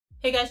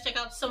Hey guys, check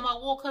out Summer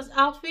Walker's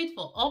outfit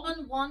for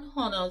Urban One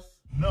Honors.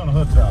 None of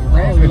her top.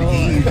 I did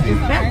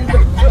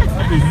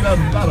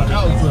nothing, not an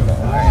ounce of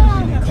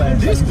it.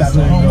 This is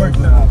some homework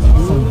now.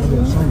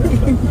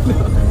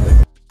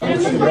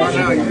 Right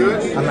now, you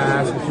good? I'm gonna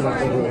ask if you want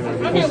to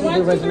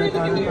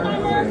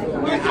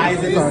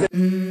do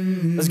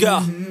it. Let's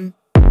go.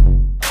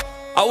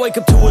 I wake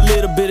up to a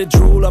little bit of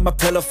drool on my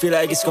pillow, feel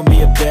like it's gonna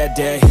be a bad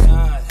day.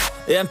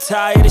 Yeah, I'm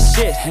tired of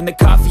shit, and the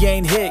coffee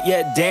ain't hit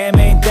yet, damn,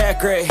 ain't that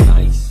great.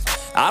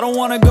 I don't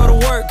wanna go to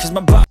work, cause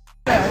my body...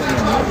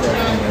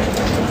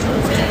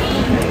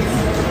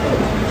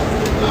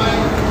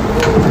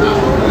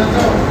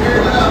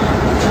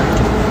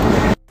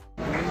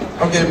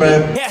 Okay,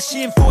 man.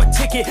 Cashing for a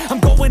ticket, I'm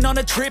going on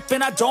a trip,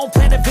 and I don't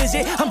plan to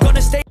visit, I'm gonna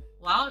stay...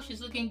 Wow,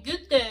 she's looking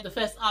good there. The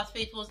first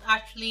outfit was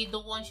actually the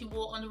one she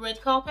wore on the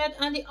red carpet,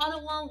 and the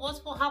other one was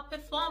for her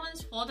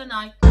performance for the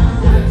night.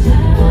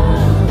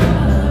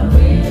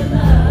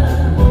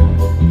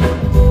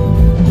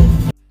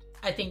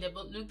 I think they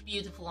both look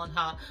beautiful on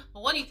her.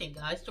 But what do you think,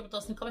 guys? Drop it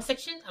us in the comment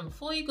section. And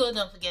before you go,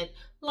 don't forget,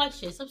 like,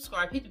 share,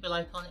 subscribe, hit the bell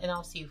icon, and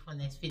I'll see you for the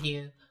next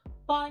video.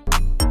 Bye.